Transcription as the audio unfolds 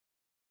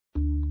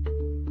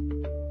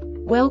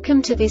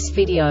Welcome to this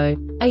video.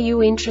 Are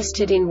you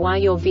interested in why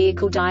your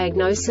vehicle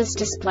diagnosis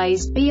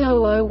displays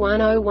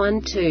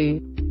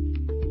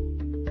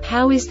B0010-12?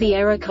 How is the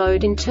error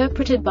code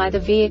interpreted by the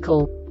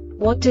vehicle?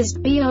 What does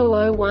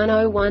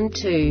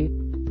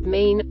B0010-12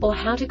 mean, or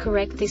how to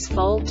correct this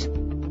fault?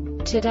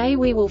 Today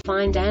we will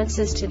find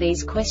answers to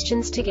these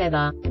questions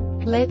together.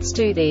 Let's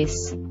do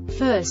this.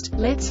 First,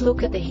 let's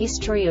look at the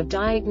history of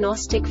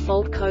diagnostic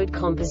fault code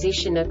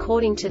composition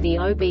according to the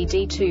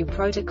OBD2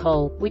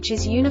 protocol, which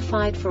is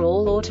unified for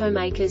all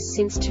automakers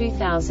since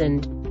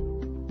 2000.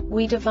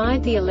 We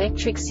divide the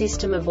electric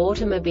system of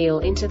automobile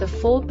into the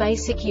four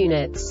basic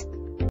units: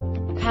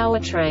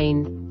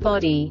 powertrain,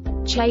 body,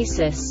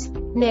 chassis,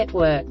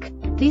 network.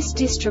 This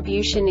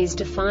distribution is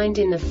defined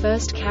in the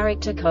first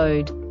character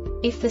code.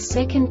 If the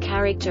second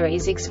character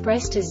is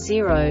expressed as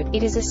 0,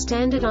 it is a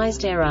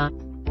standardized error.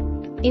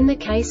 In the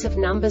case of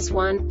numbers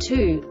 1,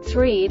 2,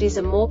 3, it is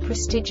a more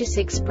prestigious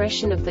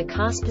expression of the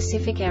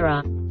car-specific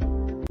error.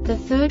 The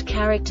third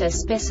character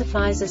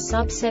specifies a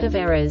subset of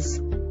errors.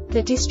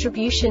 The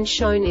distribution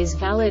shown is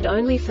valid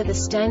only for the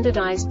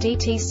standardized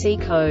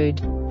DTC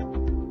code.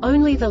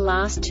 Only the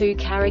last two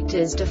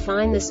characters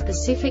define the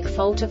specific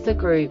fault of the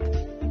group.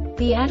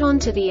 The add-on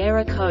to the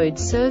error code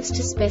serves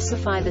to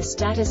specify the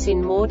status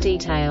in more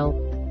detail.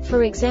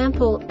 For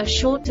example, a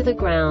short to the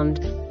ground.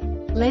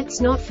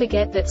 Let's not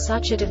forget that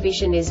such a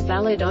division is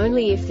valid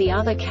only if the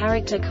other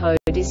character code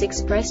is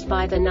expressed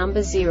by the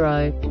number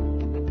 0.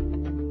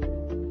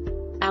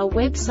 Our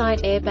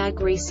website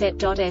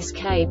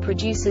airbagreset.sk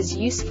produces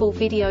useful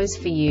videos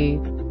for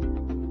you.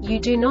 You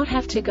do not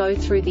have to go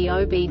through the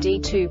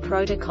OBD2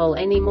 protocol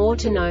anymore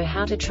to know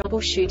how to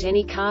troubleshoot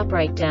any car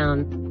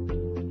breakdown.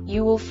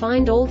 You will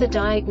find all the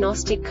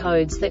diagnostic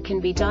codes that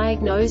can be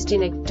diagnosed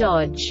in a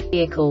Dodge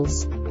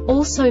vehicles.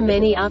 Also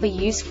many other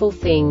useful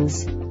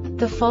things.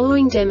 The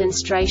following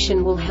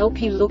demonstration will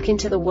help you look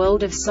into the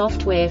world of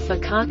software for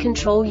car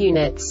control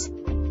units.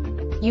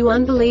 You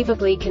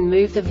unbelievably can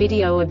move the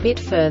video a bit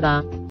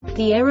further.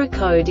 The error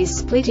code is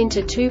split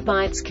into 2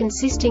 bytes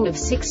consisting of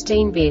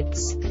 16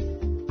 bits.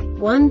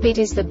 1 bit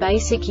is the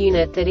basic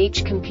unit that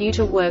each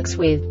computer works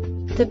with.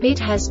 The bit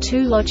has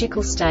 2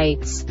 logical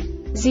states: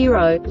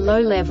 0,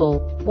 low level,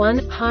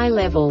 1, high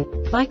level.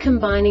 By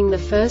combining the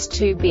first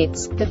 2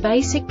 bits, the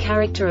basic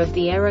character of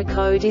the error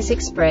code is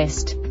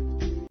expressed.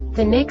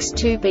 The next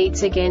 2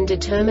 beats again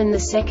determine the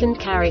second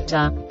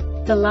character.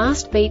 The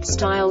last beat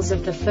styles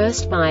of the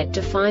first byte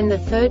define the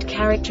third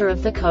character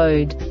of the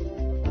code.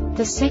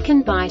 The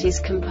second byte is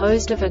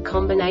composed of a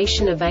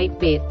combination of 8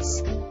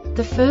 bits.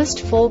 The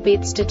first 4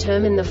 bits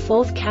determine the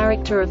fourth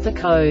character of the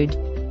code.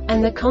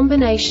 And the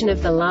combination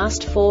of the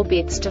last 4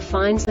 bits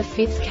defines the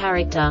fifth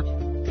character.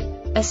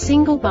 A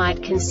single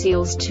byte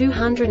conceals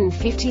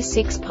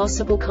 256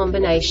 possible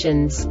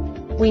combinations.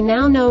 We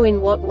now know in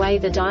what way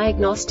the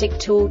diagnostic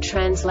tool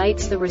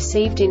translates the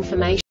received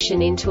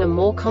information into a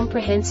more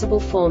comprehensible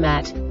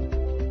format.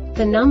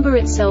 The number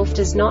itself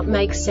does not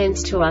make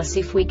sense to us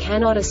if we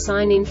cannot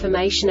assign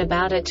information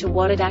about it to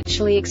what it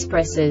actually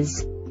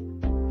expresses.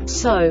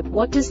 So,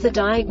 what does the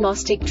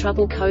Diagnostic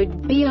Trouble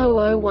Code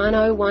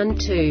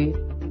B001012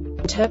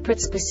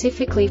 interpret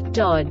specifically for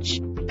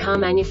Dodge car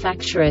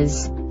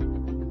manufacturers?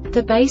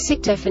 The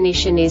basic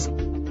definition is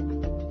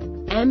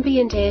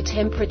Ambient Air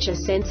Temperature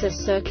Sensor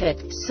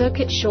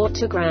circuit short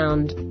to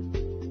ground.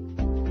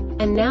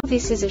 And now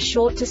this is a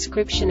short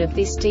description of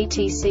this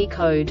DTC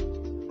code.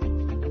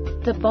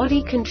 The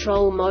Body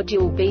Control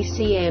Module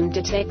BCM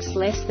detects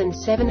less than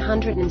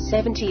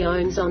 770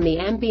 ohms on the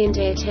ambient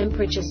air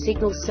temperature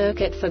signal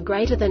circuit for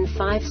greater than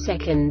 5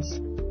 seconds.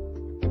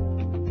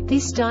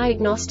 This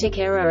diagnostic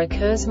error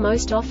occurs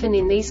most often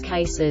in these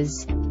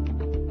cases: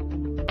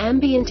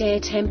 ambient air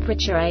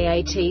temperature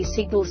AAT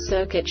signal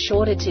circuit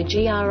shorted to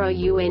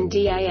ground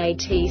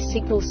AAT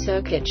signal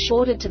circuit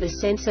shorted to the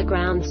sensor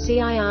ground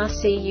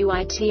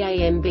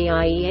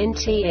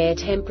CIRCUITAMBIENT air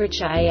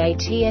temperature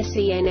AAT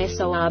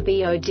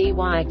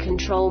S.r.o.the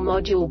control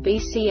module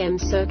BCM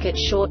circuit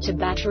short to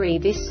battery.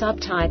 This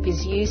subtype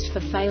is used for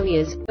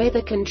failures where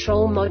the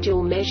control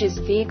module measures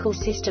vehicle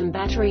system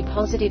battery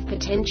positive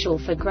potential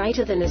for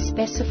greater than a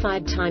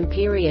specified time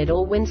period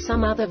or when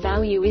some other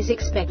value is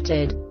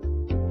expected.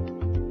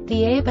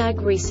 The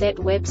Airbag Reset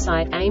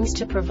website aims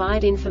to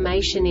provide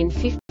information in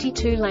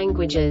 52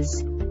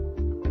 languages.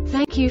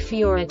 Thank you for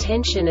your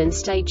attention and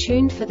stay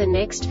tuned for the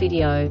next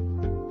video.